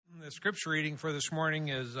The scripture reading for this morning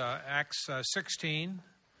is Acts 16,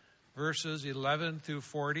 verses 11 through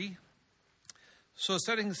 40. So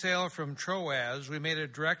setting sail from Troas, we made a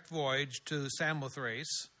direct voyage to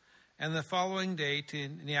Samothrace, and the following day to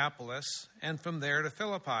Neapolis, and from there to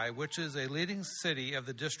Philippi, which is a leading city of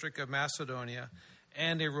the district of Macedonia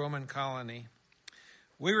and a Roman colony.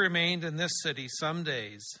 We remained in this city some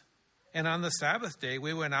days, and on the Sabbath day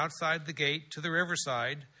we went outside the gate to the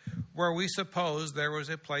riverside, where we supposed there was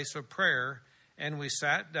a place of prayer, and we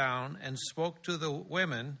sat down and spoke to the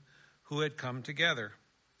women who had come together.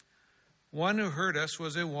 One who heard us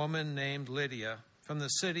was a woman named Lydia from the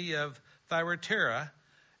city of Thyatira,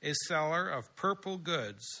 a seller of purple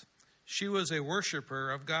goods. She was a worshiper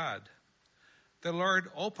of God. The Lord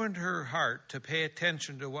opened her heart to pay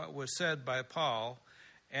attention to what was said by Paul,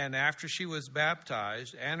 and after she was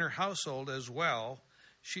baptized, and her household as well,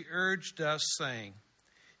 she urged us, saying,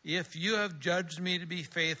 "If you have judged me to be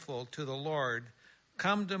faithful to the Lord,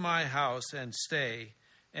 come to my house and stay."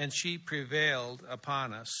 And she prevailed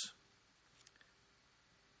upon us.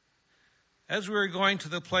 As we were going to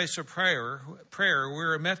the place of prayer, we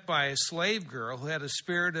were met by a slave girl who had a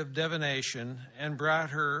spirit of divination and brought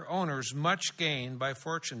her owners much gain by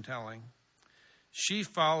fortune-telling. She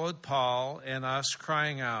followed Paul and us,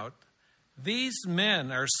 crying out, "These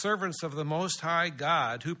men are servants of the Most High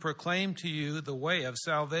God, who proclaim to you the way of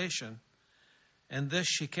salvation." And this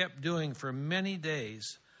she kept doing for many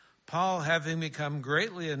days. Paul, having become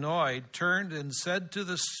greatly annoyed, turned and said to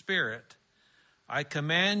the Spirit, "I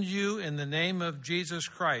command you in the name of Jesus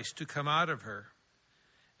Christ to come out of her."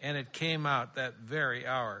 And it came out that very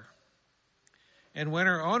hour. And when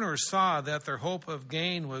her owners saw that their hope of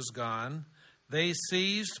gain was gone, they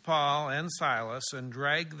seized Paul and Silas and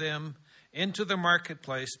dragged them into the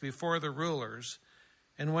marketplace before the rulers.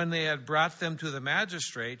 And when they had brought them to the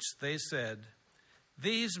magistrates, they said,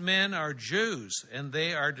 "These men are Jews, and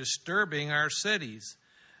they are disturbing our cities.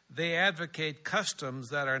 They advocate customs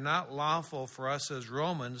that are not lawful for us as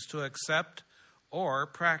Romans to accept or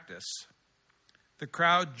practice." The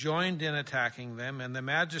crowd joined in attacking them, and the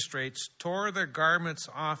magistrates tore their garments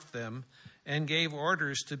off them and gave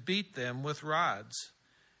orders to beat them with rods.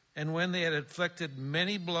 And when they had inflicted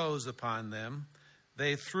many blows upon them,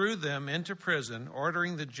 they threw them into prison,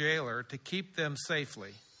 ordering the jailer to keep them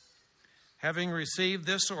safely. Having received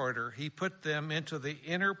this order, he put them into the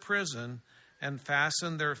inner prison and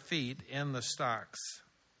fastened their feet in the stocks.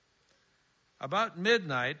 About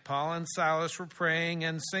midnight, Paul and Silas were praying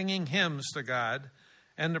and singing hymns to God,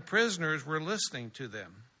 and the prisoners were listening to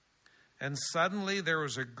them. And suddenly there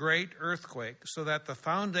was a great earthquake, so that the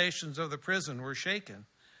foundations of the prison were shaken.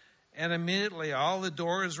 And immediately all the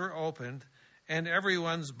doors were opened, and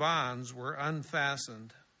everyone's bonds were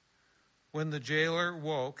unfastened. When the jailer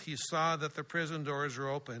woke, he saw that the prison doors were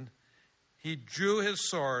open. He drew his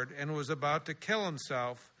sword and was about to kill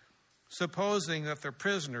himself, supposing that the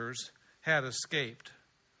prisoners had escaped.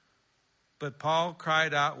 But Paul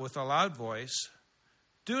cried out with a loud voice,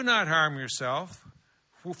 "Do not harm yourself,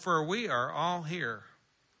 for we are all here."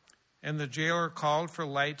 And the jailer called for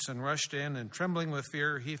lights and rushed in, and trembling with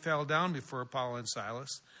fear, he fell down before Paul and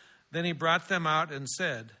Silas. Then he brought them out and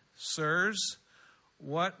said, "Sirs,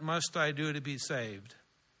 what must I do to be saved?"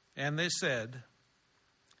 And they said,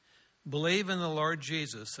 "Believe in the Lord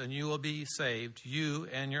Jesus, and you will be saved, you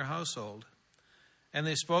and your household." And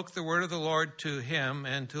they spoke the word of the Lord to him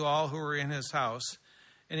and to all who were in his house.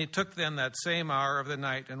 And he took them that same hour of the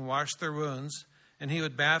night and washed their wounds, and he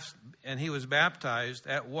was baptized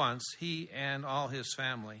at once, he and all his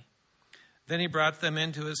family. Then he brought them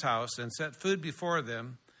into his house and set food before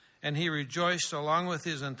them, and he rejoiced along with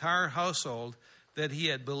his entire household that he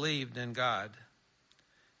had believed in God.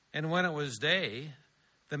 And when it was day,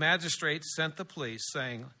 the magistrates sent the police,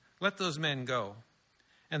 saying, "Let those men go."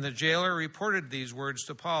 And the jailer reported these words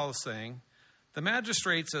to Paul, saying, "The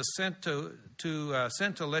magistrates are sent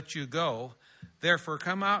to let you go. Therefore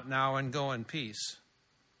come out now and go in peace."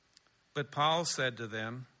 But Paul said to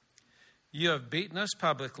them, "You have beaten us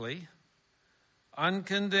publicly,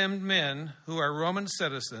 uncondemned men who are Roman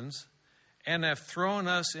citizens, and have thrown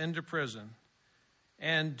us into prison,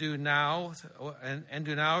 and do now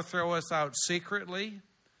throw us out secretly?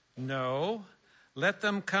 No, let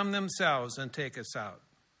them come themselves and take us out."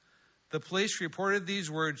 The police reported these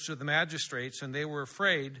words to the magistrates, and they were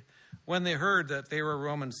afraid when they heard that they were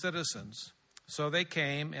Roman citizens. So they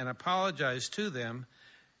came and apologized to them,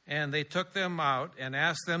 and they took them out and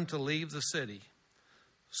asked them to leave the city.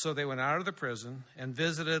 So they went out of the prison and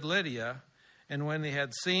visited Lydia, and when they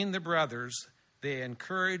had seen the brothers, they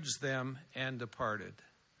encouraged them and departed.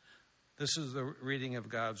 This is the reading of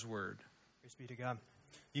God's word. Praise be to God.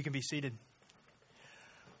 You can be seated.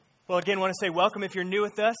 Well, again, I want to say welcome if you're new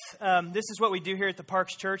with us. This is what we do here at the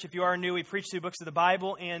Parks Church. If you are new, we preach through books of the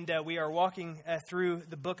Bible, and we are walking through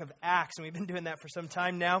the book of Acts, and we've been doing that for some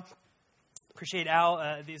time now. Appreciate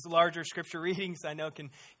Al. These larger scripture readings I know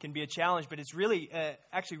can be a challenge, but it's really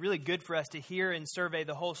actually really good for us to hear and survey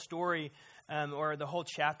the whole story or the whole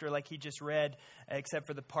chapter like he just read, except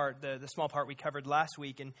for the small part we covered last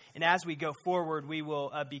week. And as we go forward, we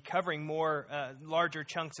will be covering more larger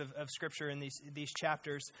chunks of Scripture in these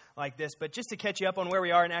chapters like this. But just to catch you up on where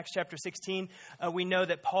we are in Acts chapter 16, we know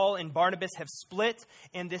that Paul and Barnabas have split,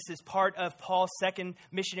 and this is part of Paul's second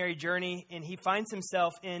missionary journey, and he finds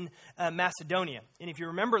himself in Macedonia. And if you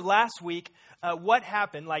remember last week, what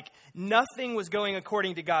happened? Like, nothing was going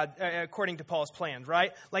according to God, according to Paul's plans,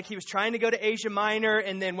 right? Like, he was trying to go to Asia Minor,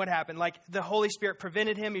 and then what happened? Like, the Holy Spirit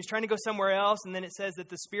prevented him. He was trying to go somewhere else, and then it says that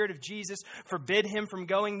the Spirit of Jesus forbid him from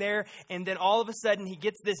going there, and then all of a sudden he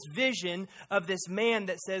gets this vision of this man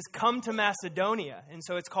that says, come to Macedonia. And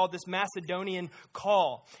so it's called this Macedonian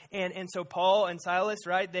call. And so Paul and Silas,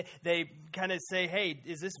 right, they kind of say, hey,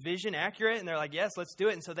 is this vision accurate? And they're like, yes, let's do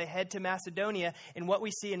it. And so they head to Macedonia, and what we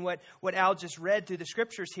see and what Al just read through the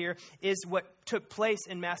scriptures here is what took place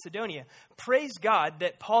in Macedonia. Praise God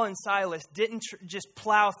that Paul and Silas didn't just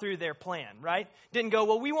plow through their plan, right? Didn't go,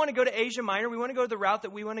 well, we want to go to Asia Minor. We want to go the route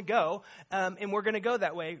that we want to go, and we're going to go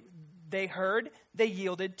that way. They heard, they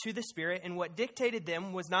yielded to the Spirit, and what dictated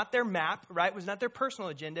them was not their map, right? Was not their personal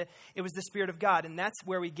agenda. It was the Spirit of God, and that's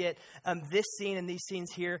where we get this scene and these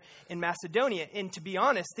scenes here in Macedonia. And to be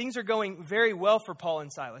honest, things are going very well for Paul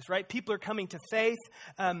and Silas, right? People are coming to faith.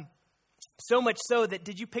 So much so that,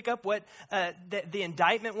 did you pick up what the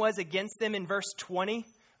indictment was against them in verse 20,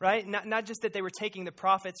 right? Not just that they were taking the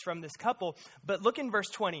profits from this couple, but look in verse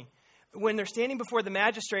 20. When they're standing before the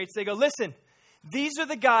magistrates, they go, listen, these are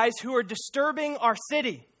the guys who are disturbing our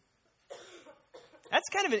city. That's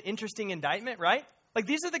kind of an interesting indictment, right? Like,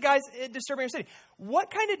 these are the guys disturbing our city. What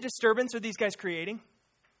kind of disturbance are these guys creating?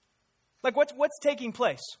 Like, what's taking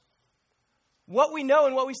place? What we know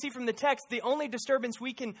and what we see from the text, the only disturbance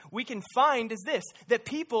we can find is this, that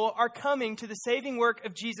people are coming to the saving work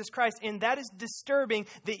of Jesus Christ, and that is disturbing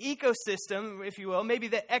the ecosystem, if you will, maybe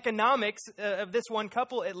the economics of this one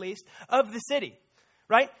couple at least, of the city,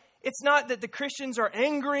 right? It's not that the Christians are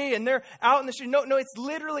angry and they're out in the street. No, it's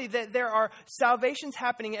literally that there are salvations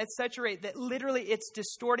happening at such a rate that literally it's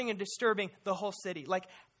distorting and disturbing the whole city. Like,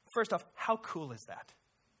 first off, how cool is that?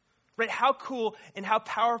 Right? How cool and how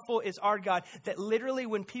powerful is our God that literally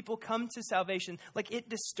when people come to salvation, like, it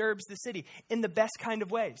disturbs the city in the best kind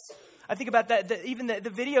of ways. I think about that, even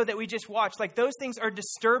the video that we just watched, like, those things are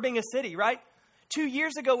disturbing a city, right? 2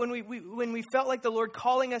 years ago when we felt like the Lord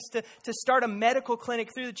calling us to start a medical clinic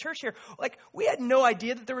through the church here, like, we had no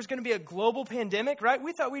idea that there was going to be a global pandemic, right?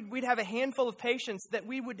 We thought we'd have a handful of patients, that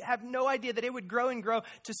we would have no idea that it would grow and grow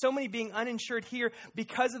to so many being uninsured here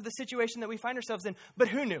because of the situation that we find ourselves in. But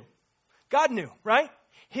who knew? God knew, right?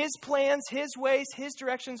 His plans, His ways, His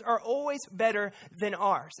directions are always better than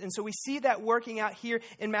ours. And so we see that working out here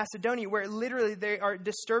in Macedonia, where literally they are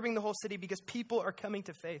disturbing the whole city because people are coming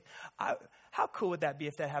to faith. How cool would that be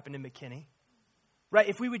if that happened in McKinney? Right?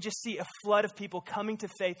 If we would just see a flood of people coming to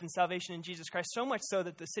faith and salvation in Jesus Christ, so much so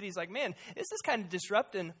that the city's like, man, this is kind of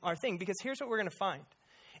disrupting our thing. Because here's what we're going to find.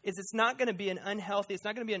 It's not going to be an unhealthy, it's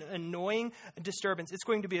not going to be an annoying disturbance. It's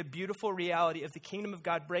going to be a beautiful reality of the kingdom of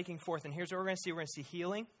God breaking forth. And here's what we're going to see. We're going to see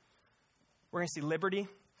healing. We're going to see liberty.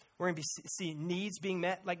 We're going to see needs being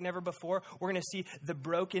met like never before. We're going to see the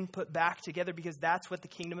broken put back together, because that's what the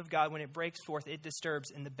kingdom of God, when it breaks forth, it disturbs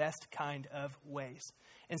in the best kind of ways.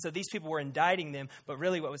 And so these people were indicting them, but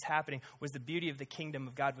really what was happening was the beauty of the kingdom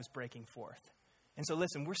of God was breaking forth. And so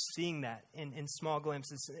listen, we're seeing that in small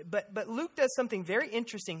glimpses. But Luke does something very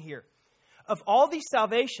interesting here. Of all these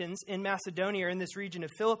salvations in Macedonia, or in this region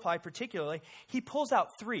of Philippi particularly, he pulls out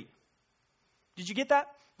 3. Did you get that?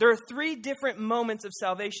 There are 3 different moments of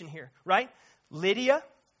salvation here, right? Lydia,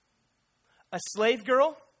 a slave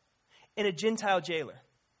girl, and a Gentile jailer.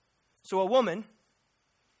 So a woman,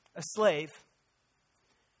 a slave,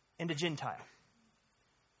 and a Gentile.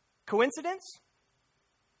 Coincidence?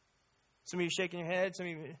 Some of you shaking your head, some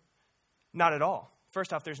of you, not at all.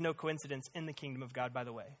 First off, there's no coincidence in the kingdom of God, by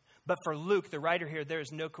the way. But for Luke, the writer here, there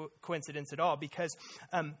is no coincidence at all, because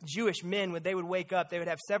Jewish men, when they would wake up, they would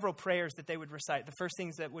have several prayers that they would recite, the first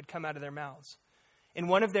things that would come out of their mouths. And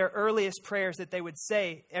one of their earliest prayers that they would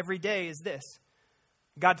say every day is this: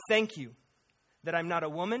 God, thank you that I'm not a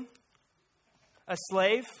woman, a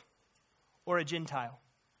slave, or a Gentile.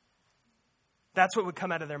 That's what would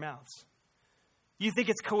come out of their mouths. You think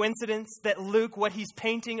it's coincidence that Luke, what he's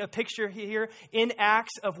painting a picture here in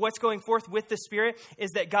Acts of what's going forth with the Spirit,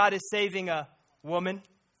 is that God is saving a woman,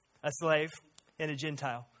 a slave, and a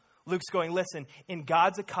Gentile. Luke's going, listen, in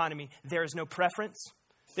God's economy, there is no preference.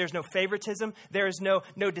 There's no favoritism. There is no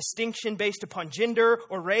distinction based upon gender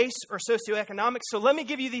or race or socioeconomics. So let me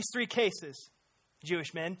give you these three cases,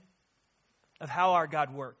 Jewish men, of how our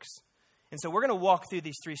God works. And so we're going to walk through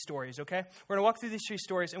these three stories, okay? We're going to walk through these three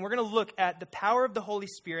stories, and we're going to look at the power of the Holy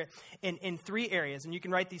Spirit in three areas. And you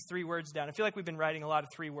can write these three words down. I feel like we've been writing a lot of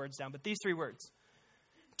three words down, but these three words.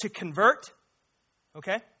 To convert,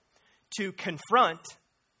 okay? To confront,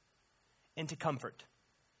 and to comfort.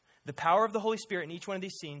 The power of the Holy Spirit in each one of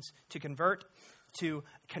these scenes to convert, to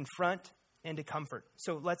confront, and to comfort.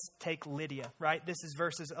 So let's take Lydia, right? This is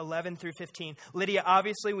verses 11 through 15. Lydia,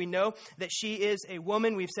 obviously, we know that she is a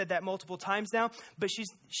woman. We've said that multiple times now. But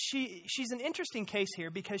she's an interesting case here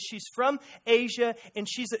because she's from Asia and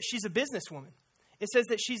she's a businesswoman. It says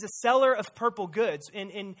that she's a seller of purple goods.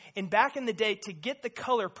 And back in the day, to get the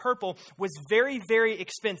color purple was very, very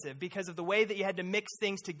expensive because of the way that you had to mix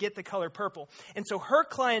things to get the color purple. And so her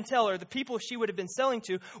clientele, or the people she would have been selling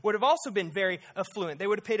to, would have also been very affluent. They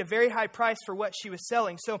would have paid a very high price for what she was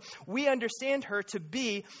selling. So we understand her to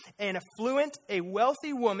be an affluent, a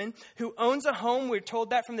wealthy woman who owns a home. We're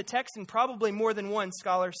told that from the text, and probably more than one,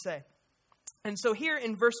 scholars say. And so here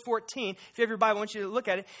in verse 14, if you have your Bible, I want you to look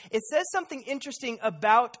at it. It says something interesting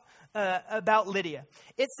about Lydia.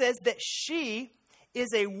 It says that she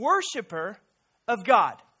is a worshiper of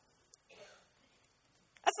God.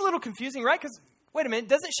 That's a little confusing, right? Because, wait a minute,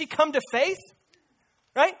 doesn't she come to faith?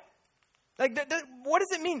 Right? Like, what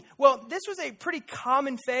does it mean? Well, this was a pretty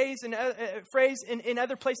common phrase in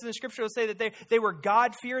other places in Scripture. Will say that they were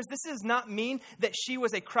God-fearers. This does not mean that she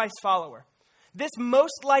was a Christ follower. This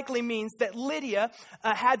most likely means that Lydia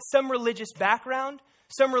had some religious background,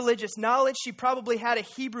 some religious knowledge. She probably had a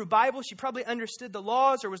Hebrew Bible. She probably understood the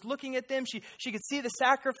laws or was looking at them. She could see the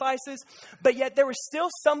sacrifices. But yet there was still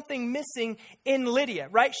something missing in Lydia,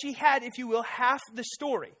 right? She had, if you will, half the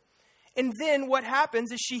story. And then what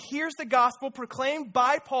happens is she hears the gospel proclaimed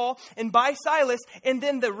by Paul and by Silas, and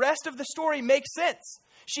then the rest of the story makes sense.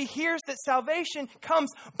 She hears that salvation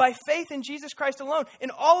comes by faith in Jesus Christ alone.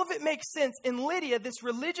 And all of it makes sense. And Lydia, this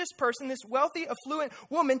religious person, this wealthy, affluent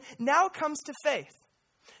woman, now comes to faith.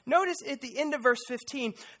 Notice at the end of verse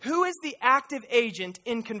 15, who is the active agent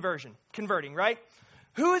in converting, right?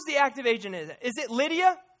 Who is the active agent in it? Is it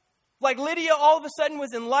Lydia? Like Lydia all of a sudden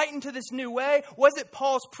was enlightened to this new way? Was it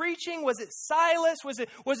Paul's preaching? Was it Silas? Was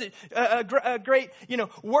it a great,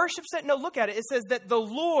 worship set? No, look at it. It says that the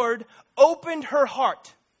Lord opened her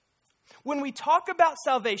heart. When we talk about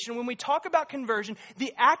salvation, when we talk about conversion,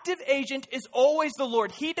 the active agent is always the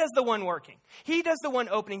Lord. He does the one working. He does the one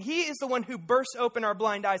opening. He is the one who bursts open our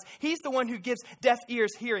blind eyes. He's the one who gives deaf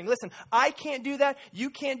ears hearing. Listen, I can't do that. You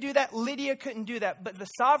can't do that. Lydia couldn't do that. But the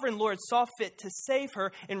sovereign Lord saw fit to save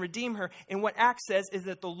her and redeem her. And what Acts says is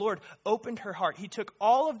that the Lord opened her heart. He took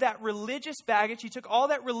all of that religious baggage. He took all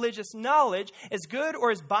that religious knowledge, as good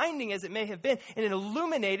or as binding as it may have been, and it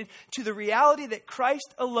illuminated to the reality that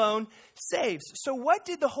Christ alone saves. So what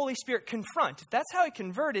did the Holy Spirit confront? If that's how he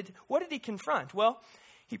converted, what did he confront? Well,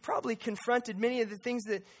 he probably confronted many of the things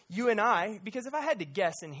that you and I, because if I had to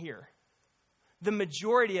guess in here, the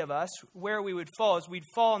majority of us, where we would fall is we'd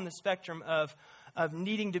fall on the spectrum of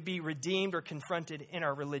needing to be redeemed or confronted in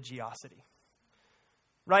our religiosity.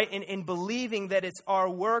 Right? In believing that it's our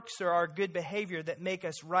works or our good behavior that make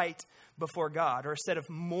us right before God, or a set of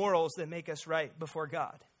morals that make us right before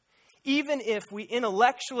God. Even if we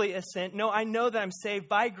intellectually assent, no, I know that I'm saved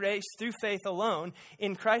by grace through faith alone,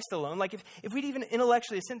 in Christ alone. Like if we'd even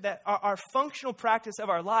intellectually assent that our functional practice of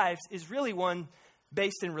our lives is really one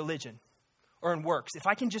based in religion or in works. If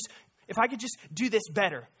I could just do this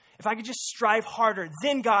better, if I could just strive harder,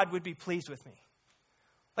 then God would be pleased with me.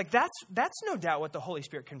 Like that's no doubt what the Holy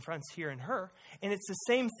Spirit confronts here in her. And it's the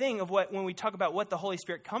same thing of when we talk about what the Holy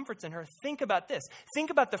Spirit comforts in her. Think about this. Think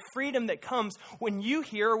about the freedom that comes when you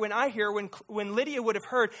hear, or when I hear, when Lydia would have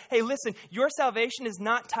heard, hey, listen, your salvation is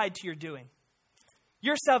not tied to your doing.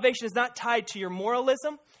 Your salvation is not tied to your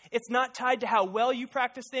moralism. It's not tied to how well you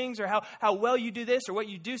practice things or how well you do this or what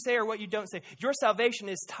you do say or what you don't say. Your salvation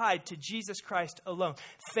is tied to Jesus Christ alone.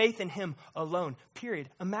 Faith in him alone, period.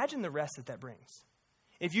 Imagine the rest that brings.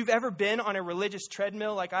 If you've ever been on a religious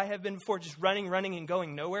treadmill like I have been before, just running and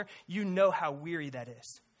going nowhere, you know how weary that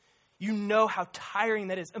is. You know how tiring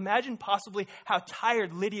that is. Imagine possibly how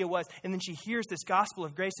tired Lydia was. And then she hears this gospel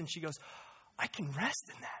of grace and she goes, I can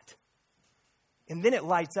rest in that. And then it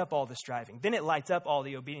lights up all the striving. Then it lights up all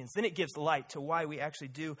the obedience. Then it gives light to why we actually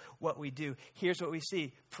do what we do. Here's what we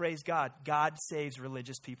see. Praise God. God saves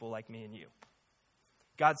religious people like me and you.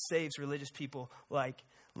 God saves religious people like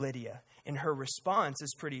Lydia. And her response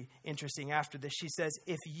is pretty interesting after this. She says,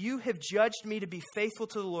 if you have judged me to be faithful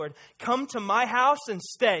to the Lord, come to my house and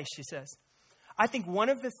stay, she says. I think one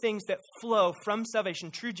of the things that flow from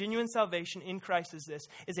salvation, true, genuine salvation in Christ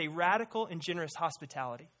is a radical and generous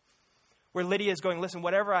hospitality. Where Lydia is going, listen,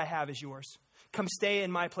 whatever I have is yours. Come stay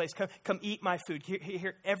in my place. Come eat my food.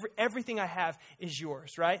 Here, everything I have is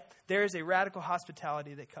yours, right? There is a radical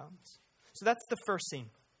hospitality that comes. So that's the first scene.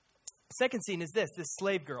 Second scene is this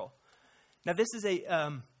slave girl. Now this is it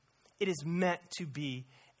is meant to be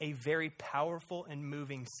a very powerful and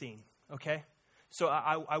moving scene, okay? So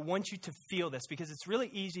I want you to feel this because it's really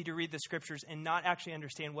easy to read the scriptures and not actually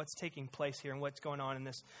understand what's taking place here and what's going on in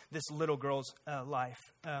this little girl's life.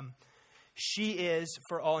 She is,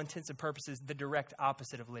 for all intents and purposes, the direct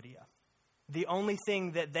opposite of Lydia. The only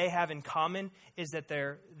thing that they have in common is that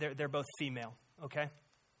they're both female, okay?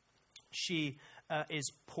 She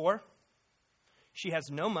is poor. She has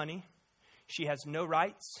no money. She has no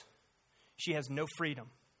rights. She has no freedom.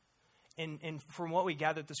 And from what we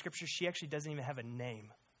gathered the scriptures, she actually doesn't even have a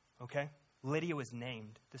name, okay? Lydia was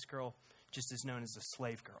named. This girl just is known as the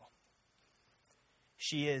slave girl.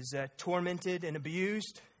 She is tormented and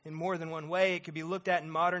abused in more than one way. It could be looked at in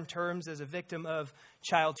modern terms as a victim of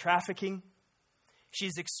child trafficking.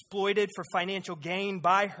 She's exploited for financial gain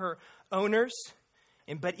by her owners.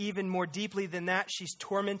 But even more deeply than that, she's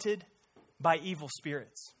tormented by evil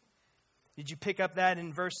spirits. Did you pick up that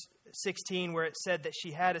in verse 16 where it said that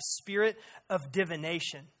she had a spirit of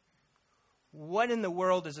divination? What in the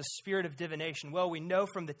world is a spirit of divination? Well, we know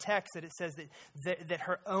from the text that it says that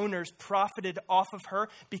her owners profited off of her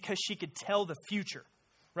because she could tell the future,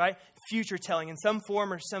 right? Future telling in some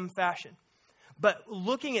form or some fashion. But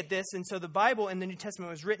looking at this, and so the Bible in the New Testament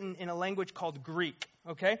was written in a language called Greek,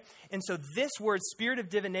 okay? And so this word, spirit of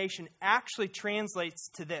divination, actually translates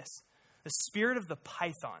to this, the spirit of the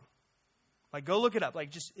python. Like, go look it up,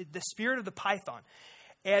 like just the spirit of the python.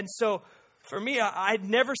 And so for me, I'd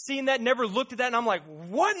never seen that, never looked at that, and I'm like,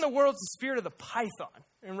 what in the world is the spirit of the python?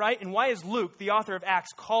 And right? And why is Luke, the author of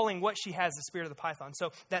Acts, calling what she has the spirit of the python?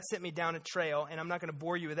 So that sent me down a trail, and I'm not going to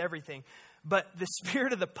bore you with everything. But the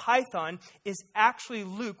spirit of the python is actually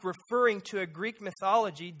Luke referring to a Greek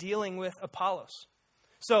mythology dealing with Apollos.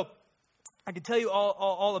 So I could tell you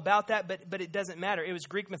all about that, but it doesn't matter. It was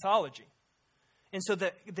Greek mythology. And so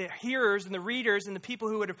the hearers and the readers and the people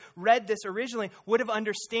who would have read this originally would have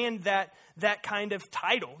understand that kind of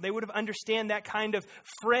title. They would have understand that kind of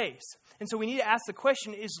phrase. And so we need to ask the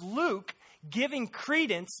question, is Luke giving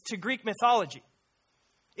credence to Greek mythology?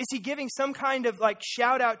 Is he giving some kind of like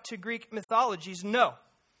shout out to Greek mythologies? No.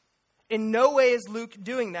 In no way is Luke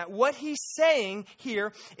doing that. What he's saying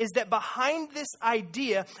here is that behind this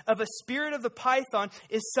idea of a spirit of the python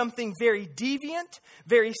is something very deviant,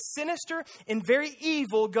 very sinister, and very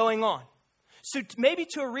evil going on. So maybe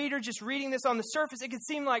to a reader just reading this on the surface, it could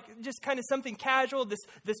seem like just kind of something casual,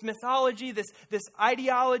 this mythology, this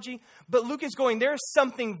ideology. But Luke is going, there is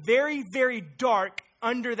something very, very dark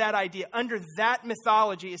under that idea. Under that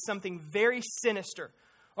mythology is something very sinister.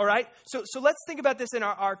 All right? So let's think about this in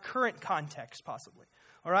our current context, possibly.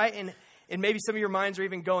 All right? And maybe some of your minds are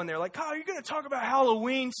even going there, like, Kyle, you're going to talk about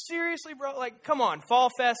Halloween? Seriously, bro? Like, come on, Fall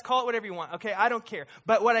Fest, call it whatever you want. Okay, I don't care.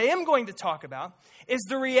 But what I am going to talk about is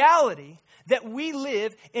the reality that we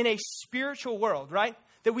live in a spiritual world, right?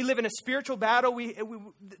 That we live in a spiritual battle,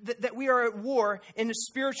 that we are at war in a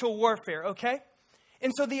spiritual warfare, okay?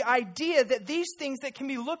 And so the idea that these things that can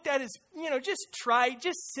be looked at as, just trite,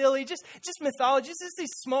 just silly, just mythology, just these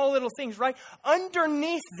small little things, right?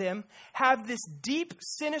 Underneath them have this deep,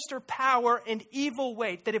 sinister power and evil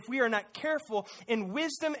weight that if we are not careful in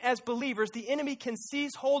wisdom as believers, the enemy can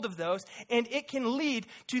seize hold of those and it can lead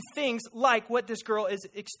to things like what this girl is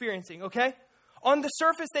experiencing, okay? On the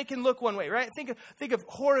surface, they can look one way, right? Think of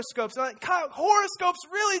horoscopes. Like, Kyle, horoscopes,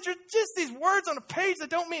 really? Just these words on a page that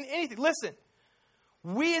don't mean anything. Listen.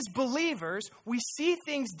 We as believers, we see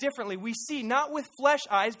things differently. We see not with flesh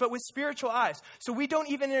eyes, but with spiritual eyes. So we don't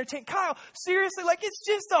even entertain. Kyle, seriously, like it's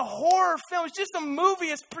just a horror film. It's just a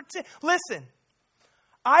movie. Listen,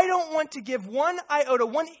 I don't want to give 1 iota,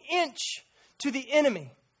 1 inch to the enemy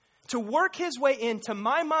to work his way into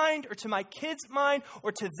my mind or to my kids' mind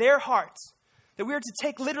or to their hearts. That we are to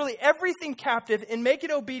take literally everything captive and make it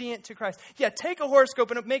obedient to Christ. Yeah, take a horoscope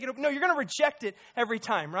and make it. No, you're going to reject it every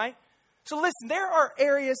time, right? So listen, there are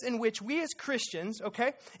areas in which we as Christians,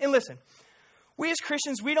 okay, and listen, We as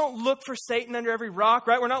Christians, we don't look for Satan under every rock,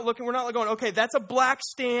 right? We're not going, okay, that's a black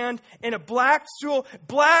stand and a black stool.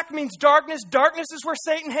 Black means darkness. Darkness is where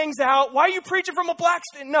Satan hangs out. Why are you preaching from a black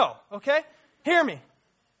stand? No, okay? Hear me.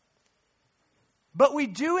 But we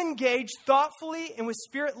do engage thoughtfully and with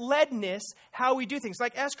spirit-ledness how we do things.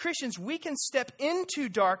 Like as Christians, we can step into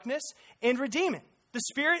darkness and redeem it. The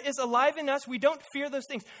Spirit is alive in us. We don't fear those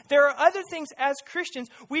things. There are other things as Christians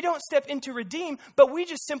we don't step into redeem, but we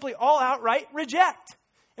just simply all outright reject.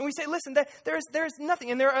 And we say, listen, there's nothing.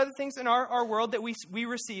 And there are other things in our world that we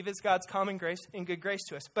receive as God's common grace and good grace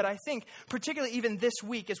to us. But I think, particularly even this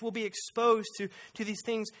week, as we'll be exposed to these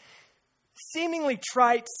things, seemingly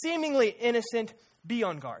trite, seemingly innocent, be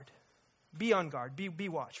on guard. Be on guard. Be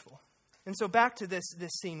watchful. And so back to this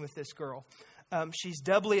scene with this girl. She's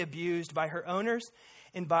doubly abused by her owners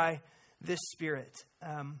and by this spirit.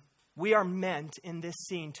 We are meant in this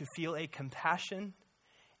scene to feel a compassion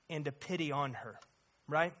and a pity on her,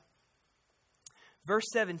 right? Verse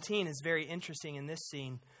 17 is very interesting in this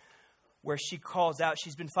scene where she calls out.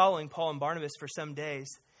 She's been following Paul and Barnabas for some days,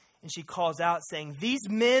 and she calls out saying, "These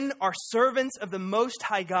men are servants of the Most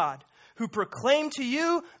High God, who proclaim to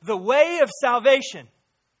you the way of salvation."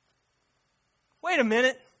 Wait a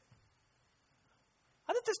minute.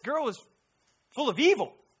 I thought this girl was full of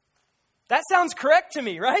evil. That sounds correct to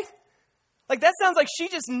me, right? Like that sounds like she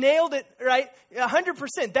just nailed it, right?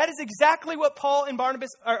 100%. That is exactly what Paul and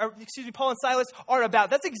Silas are about.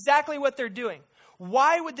 That's exactly what they're doing.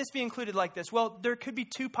 Why would this be included like this? Well, there could be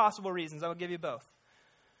two possible reasons. I'll give you both.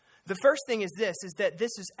 The first thing is that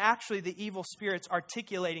this is actually the evil spirits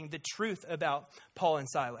articulating the truth about Paul and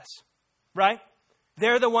Silas, right?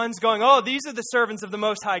 They're the ones going, oh, these are the servants of the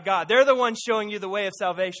Most High God. They're the ones showing you the way of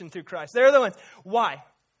salvation through Christ. They're the ones. Why?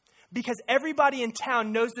 Because everybody in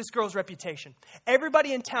town knows this girl's reputation.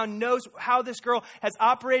 Everybody in town knows how this girl has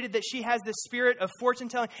operated, that she has this spirit of fortune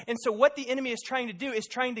telling. And so what the enemy is trying to do is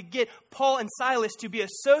trying to get Paul and Silas to be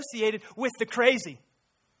associated with the crazy.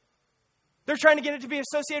 They're trying to get it to be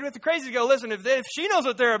associated with the crazy. To go, listen, if she knows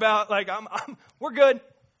what they're about, like we're good.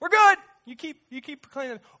 We're good. You keep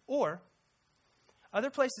proclaiming them. Or other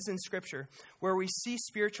places in Scripture where we see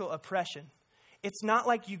spiritual oppression, it's not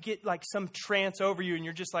like you get like some trance over you and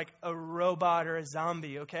you're just like a robot or a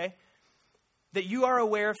zombie, okay? That you are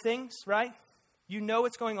aware of things, right? You know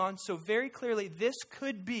what's going on. So very clearly, this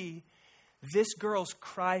could be this girl's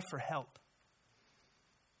cry for help.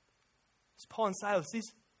 It's Paul and Silas.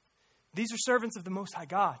 These are servants of the Most High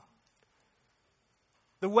God.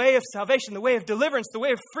 The way of salvation, the way of deliverance, the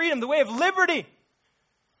way of freedom, the way of liberty.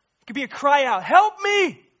 It could be a cry out, help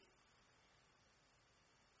me!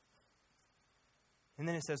 And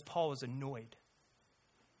then it says Paul was annoyed.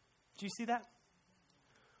 Did you see that?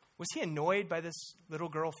 Was he annoyed by this little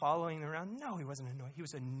girl following him around? No, he wasn't annoyed. He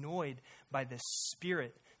was annoyed by this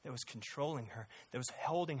spirit that was controlling her, that was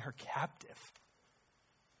holding her captive.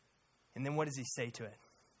 And then what does he say to it?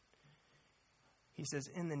 He says,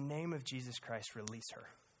 in the name of Jesus Christ, release her.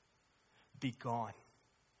 Be gone.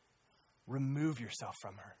 Remove yourself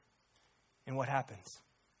from her. And what happens?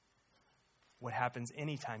 What happens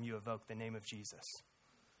anytime you evoke the name of Jesus,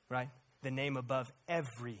 right? The name above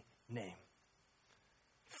every name.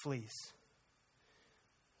 Flees.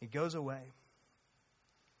 It goes away.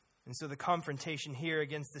 And so the confrontation here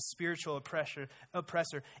against the spiritual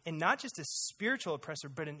oppressor, and not just a spiritual oppressor,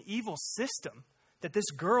 but an evil system that this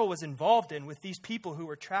girl was involved in with these people who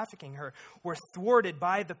were trafficking her, were thwarted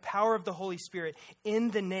by the power of the Holy Spirit in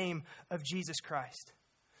the name of Jesus Christ.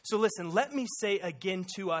 So listen, let me say again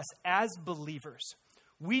to us as believers,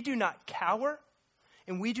 we do not cower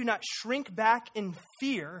and we do not shrink back in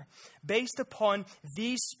fear based upon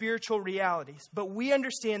these spiritual realities. But we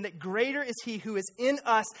understand that greater is he who is in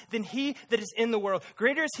us than he that is in the world.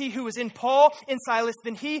 Greater is he who was in Paul and Silas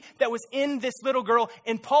than he that was in this little girl.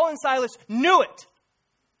 And Paul and Silas knew it.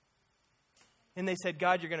 And they said,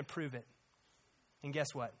 God, you're going to prove it. And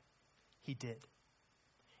guess what? He did.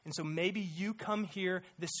 And so maybe you come here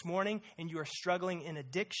this morning and you are struggling in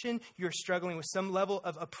addiction. You're struggling with some level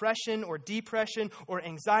of oppression or depression or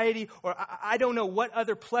anxiety or I don't know what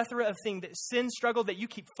other plethora of thing, that sin struggle that you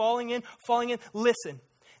keep falling in. Listen,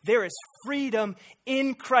 there is freedom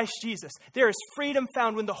in Christ Jesus. There is freedom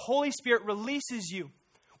found when the Holy Spirit releases you.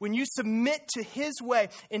 When you submit to his way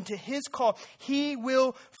and to his call, he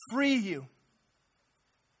will free you.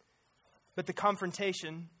 But the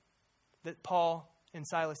confrontation that Paul and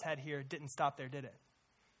Silas had here didn't stop there, did it?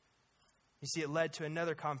 You see, it led to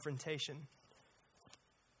another confrontation.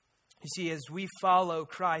 You see, as we follow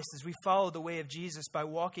Christ, as we follow the way of Jesus by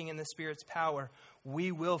walking in the Spirit's power,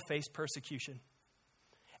 we will face persecution.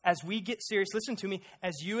 as we get serious, listen to me,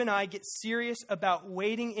 as you and I get serious about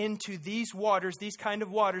wading into these waters, these kind of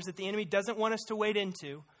waters that the enemy doesn't want us to wade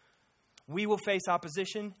into, we will face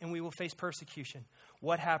opposition and we will face persecution.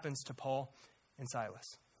 What happens to Paul and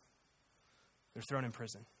Silas? They're thrown in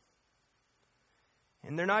prison.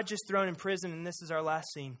 And they're not just thrown in prison, and this is our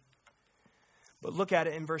last scene. But look at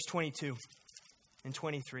it in verse 22 and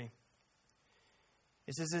 23.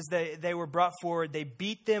 It says, as they were brought forward, they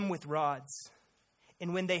beat them with rods.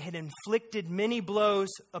 And when they had inflicted many blows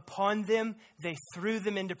upon them, they threw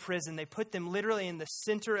them into prison. They put them literally in the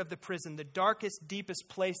center of the prison, the darkest, deepest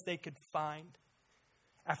place they could find.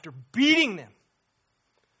 After beating them,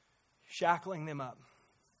 shackling them up.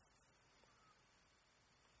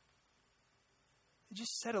 They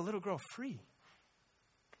just set a little girl free.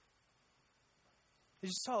 They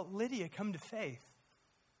just saw Lydia come to faith.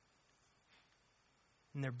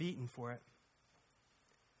 And they're beaten for it.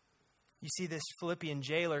 You see this Philippian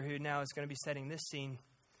jailer who now is going to be setting this scene.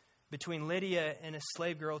 Between Lydia and a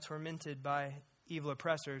slave girl tormented by evil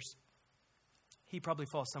oppressors, he probably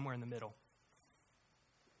falls somewhere in the middle.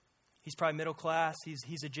 He's probably middle class.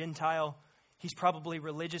 He's a Gentile. He's probably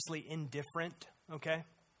religiously indifferent, okay?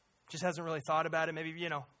 Just hasn't really thought about it. Maybe,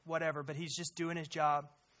 whatever. But he's just doing his job,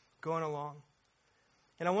 going along.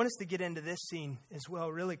 And I want us to get into this scene as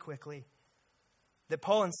well really quickly. That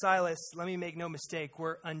Paul and Silas, let me make no mistake,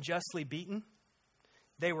 were unjustly beaten.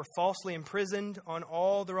 They were falsely imprisoned on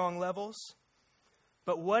all the wrong levels.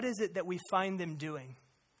 But what is it that we find them doing?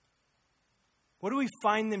 What do we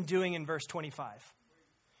find them doing in verse 25?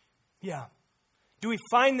 Yeah. Do we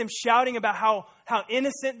find them shouting about how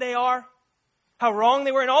innocent they are? How wrong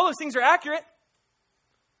they were? And all those things are accurate.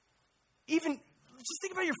 Even, just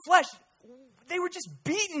think about your flesh. They were just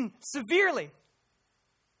beaten severely.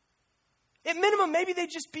 At minimum, maybe they'd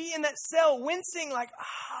just be in that cell wincing like,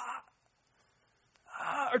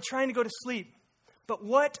 or trying to go to sleep. But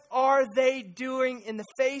what are they doing in the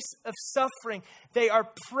face of suffering? They are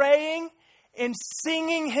praying and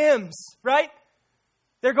singing hymns, right?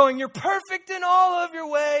 They're going, you're perfect in all of your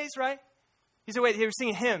ways, right? You say, wait, they were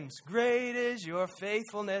singing hymns. Great is your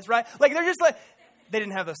faithfulness, right? Like, they're just like, they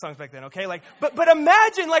didn't have those songs back then, okay? Like, but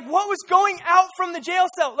imagine, like, what was going out from the jail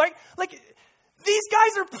cell. Like, these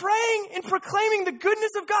guys are praying and proclaiming the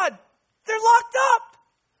goodness of God. They're locked up.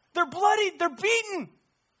 They're bloodied. They're beaten.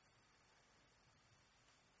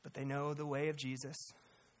 But they know the way of Jesus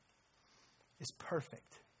is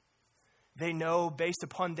perfect. They know, based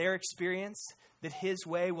upon their experience, that his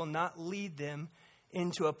way will not lead them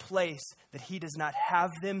into a place that he does not have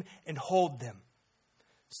them and hold them.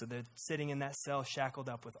 So they're sitting in that cell shackled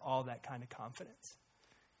up with all that kind of confidence.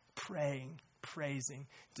 Praying, praising,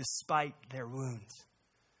 despite their wounds.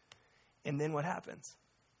 And then what happens?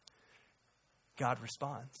 God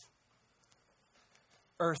responds.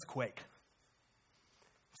 Earthquake.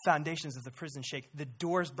 Foundations of the prison shake. The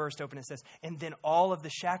doors burst open, it says, and then all of the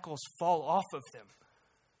shackles fall off of them.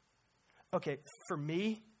 Okay, for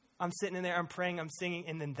me, I'm sitting in there, I'm praying, I'm singing,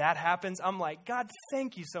 and then that happens. I'm like, God,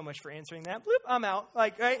 thank you so much for answering that. Bloop, I'm out.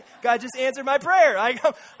 Like, right? God just answered my prayer.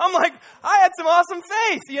 I'm like, I had some awesome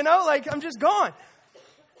faith, like I'm just gone.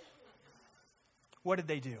 What did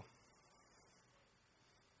they do?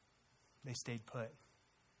 They stayed put.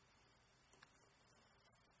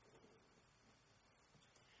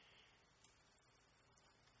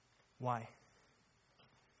 Why?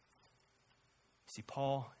 See,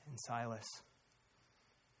 Paul and Silas,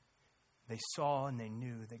 they saw and they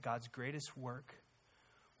knew that God's greatest work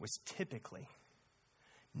was typically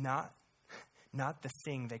not the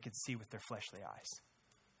thing they could see with their fleshly eyes.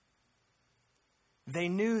 They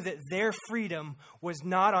knew that their freedom was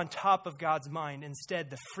not on top of God's mind. Instead,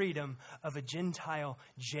 the freedom of a Gentile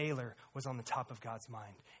jailer was on the top of God's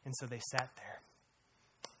mind. And so they sat there.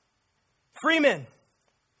 Freemen!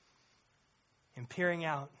 And peering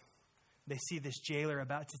out, they see this jailer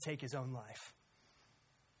about to take his own life.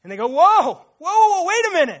 And they go, whoa, wait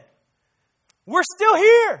a minute. We're still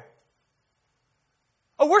here.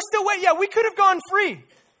 Oh, we're still waiting. Yeah, we could have gone free.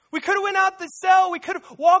 We could have went out the cell. We could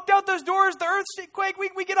have walked out those doors. The earthquake,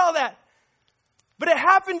 we get all that. But it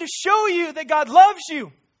happened to show you that God loves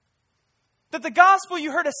you. That the gospel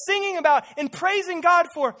you heard us singing about and praising God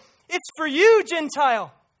for, it's for you,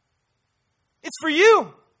 Gentile. It's for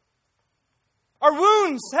you. Our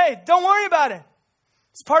wounds, hey, don't worry about it.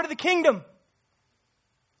 It's part of the kingdom.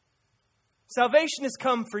 Salvation has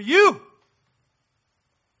come for you.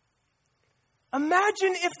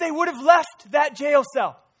 Imagine if they would have left that jail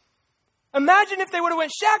cell. Imagine if they would have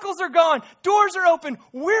went, shackles are gone, doors are open,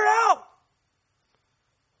 we're out.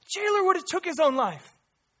 Jailer would have took his own life.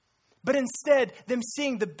 but instead them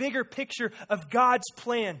seeing the bigger picture of God's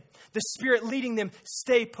plan, the Spirit leading them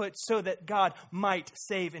stay put so that God might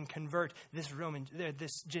save and convert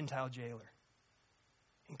this Gentile jailer.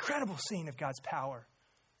 Incredible scene of God's power,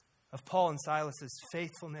 of Paul and Silas's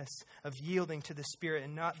faithfulness, of yielding to the Spirit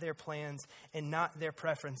and not their plans and not their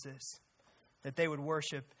preferences, that they would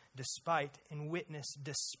worship despite and witness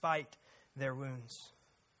despite their wounds.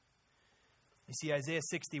 You see, Isaiah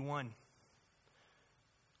 61,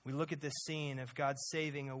 we look at this scene of God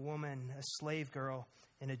saving a woman, a slave girl,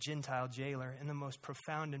 and a Gentile jailer in the most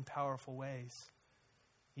profound and powerful ways.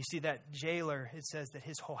 You see, that jailer, it says that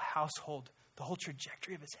his whole household, the whole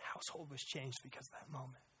trajectory of his household was changed because of that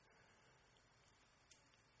moment.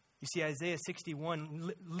 You see, Isaiah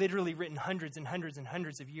 61, literally written hundreds and hundreds and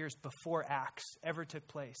hundreds of years before Acts ever took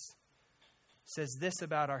place, says this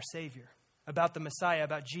about our Savior, about the Messiah,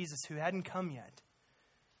 about Jesus who hadn't come yet,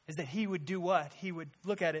 is that he would do what? He would,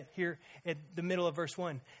 look at it here at the middle of verse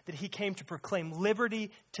 1, that he came to proclaim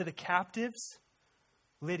liberty to the captives.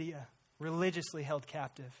 Lydia, religiously held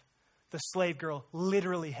captive. The slave girl,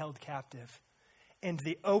 literally held captive. And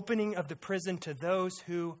the opening of the prison to those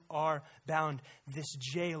who are bound. This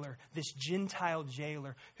jailer, this Gentile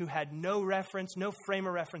jailer who had no reference, no frame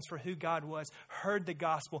of reference for who God was, heard the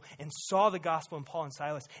gospel and saw the gospel in Paul and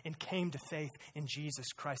Silas and came to faith in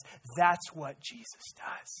Jesus Christ. That's what Jesus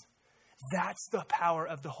does. That's the power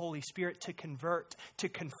of the Holy Spirit to convert, to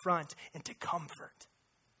confront, and to comfort.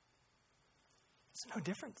 It's no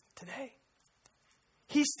different today.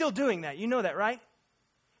 He's still doing that. You know that, right?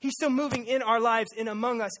 He's still moving in our lives and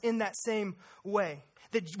among us in that same way.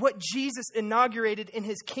 That what Jesus inaugurated in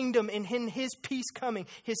his kingdom and in his peace coming,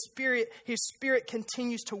 his spirit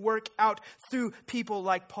continues to work out through people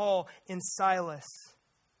like Paul and Silas,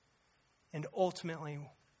 and ultimately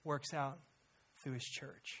works out through his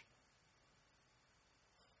church.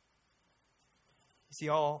 You see,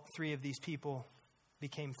 all three of these people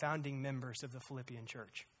became founding members of the Philippian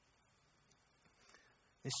church.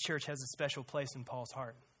 This church has a special place in Paul's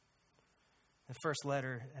heart. The first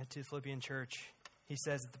letter to the Philippian church, he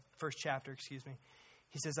says, the first chapter,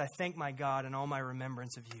 he says, I thank my God in all my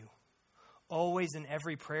remembrance of you, always in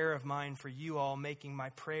every prayer of mine for you all, making my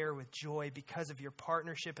prayer with joy because of your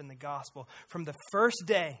partnership in the gospel from the first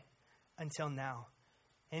day until now.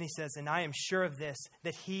 And he says, and I am sure of this,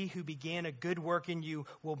 that he who began a good work in you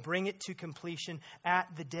will bring it to completion at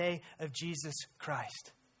the day of Jesus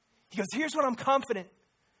Christ. He goes, here's what I'm confident.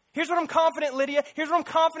 Here's what I'm confident, Lydia. Here's what I'm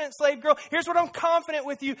confident, slave girl. Here's what I'm confident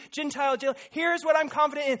with you, Gentile jailer. Here's what I'm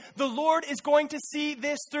confident in. The Lord is going to see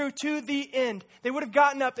this through to the end. They would have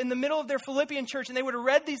gotten up in the middle of their Philippian church and they would have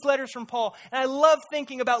read these letters from Paul. And I love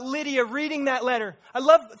thinking about Lydia reading that letter. I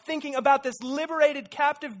love thinking about this liberated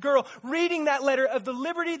captive girl reading that letter of the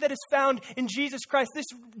liberty that is found in Jesus Christ. This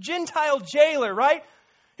Gentile jailer, right?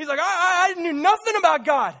 He's like, I knew nothing about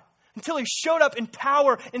God. Until he showed up in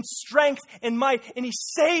power and strength and might, and he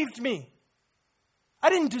saved me. I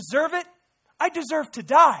didn't deserve it. I deserve to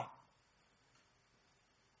die.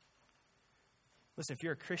 Listen, if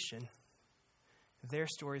you're a Christian, their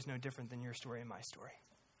story is no different than your story and my story.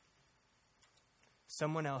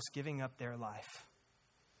 Someone else giving up their life,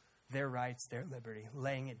 their rights, their liberty,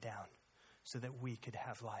 laying it down so that we could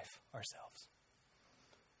have life ourselves.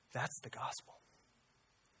 That's the gospel.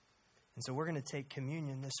 And so we're going to take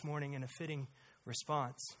communion this morning in a fitting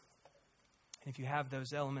response. And if you have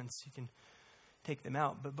those elements, you can take them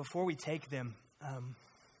out. But before we take them,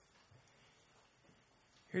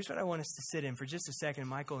 here's what I want us to sit in for just a second.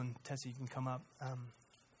 Michael and Tessa, you can come up.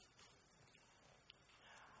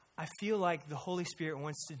 I feel like the Holy Spirit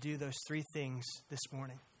wants to do those three things this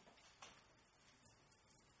morning.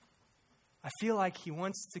 I feel like he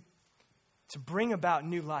wants to bring about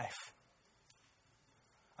new life.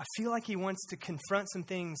 I feel like he wants to confront some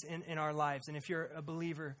things in our lives. And if you're a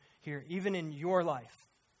believer here, even in your life.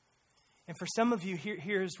 And for some of you,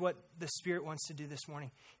 here's what the Spirit wants to do this morning.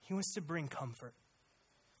 He wants to bring comfort.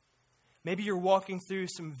 Maybe you're walking through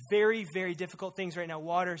some very, very difficult things right now.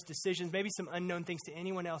 Waters, decisions, maybe some unknown things to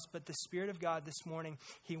anyone else. But the Spirit of God this morning,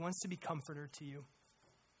 he wants to be comforter to you.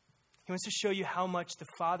 He wants to show you how much the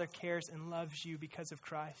Father cares and loves you because of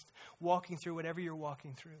Christ. Walking through whatever you're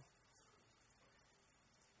walking through.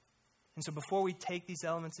 And so before we take these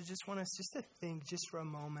elements, I just want us just to think just for a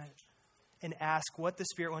moment and ask what the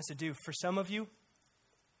Spirit wants to do. For some of you,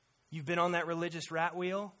 you've been on that religious rat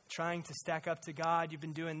wheel trying to stack up to God. You've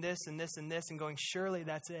been doing this and this and this and going, surely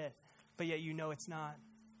that's it. But yet you know it's not.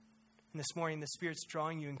 And this morning, the Spirit's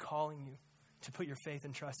drawing you and calling you to put your faith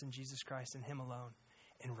and trust in Jesus Christ and him alone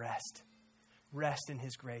and rest. rest in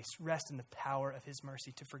his grace, rest in the power of his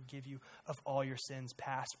mercy to forgive you of all your sins,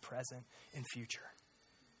 past, present, and future.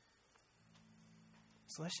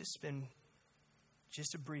 So let's just spend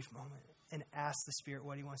just a brief moment and ask the Spirit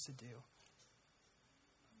what he wants to do.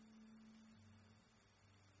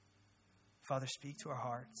 Father, speak to our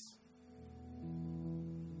hearts.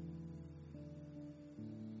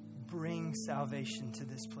 Bring salvation to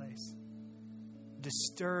this place.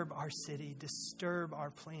 Disturb our city. Disturb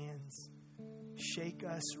our plans. Shake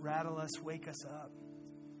us, rattle us, wake us up.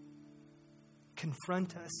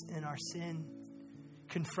 Confront us in our sin.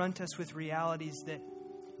 Confront us with realities that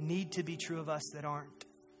need to be true of us that aren't.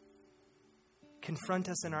 Confront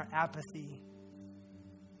us in our apathy.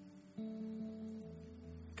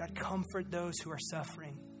 God, comfort those who are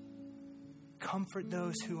suffering. Comfort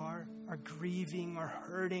those who are grieving or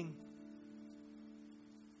hurting.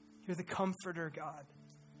 You're the comforter, God.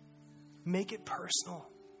 Make it personal.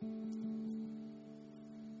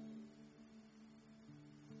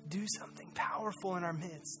 Do something powerful in our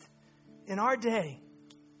midst, in our day.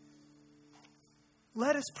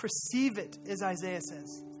 Let us perceive it, as Isaiah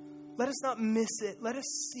says. Let us not miss it. Let us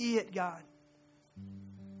see it, God.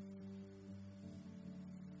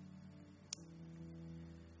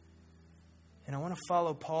 And I want to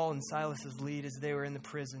follow Paul and Silas's lead as they were in the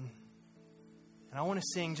prison. And I want to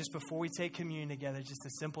sing just before we take communion together, just a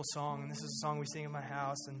simple song. And this is a song we sing in my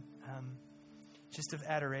house, and just of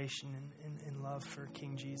adoration and love for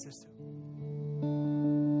King Jesus.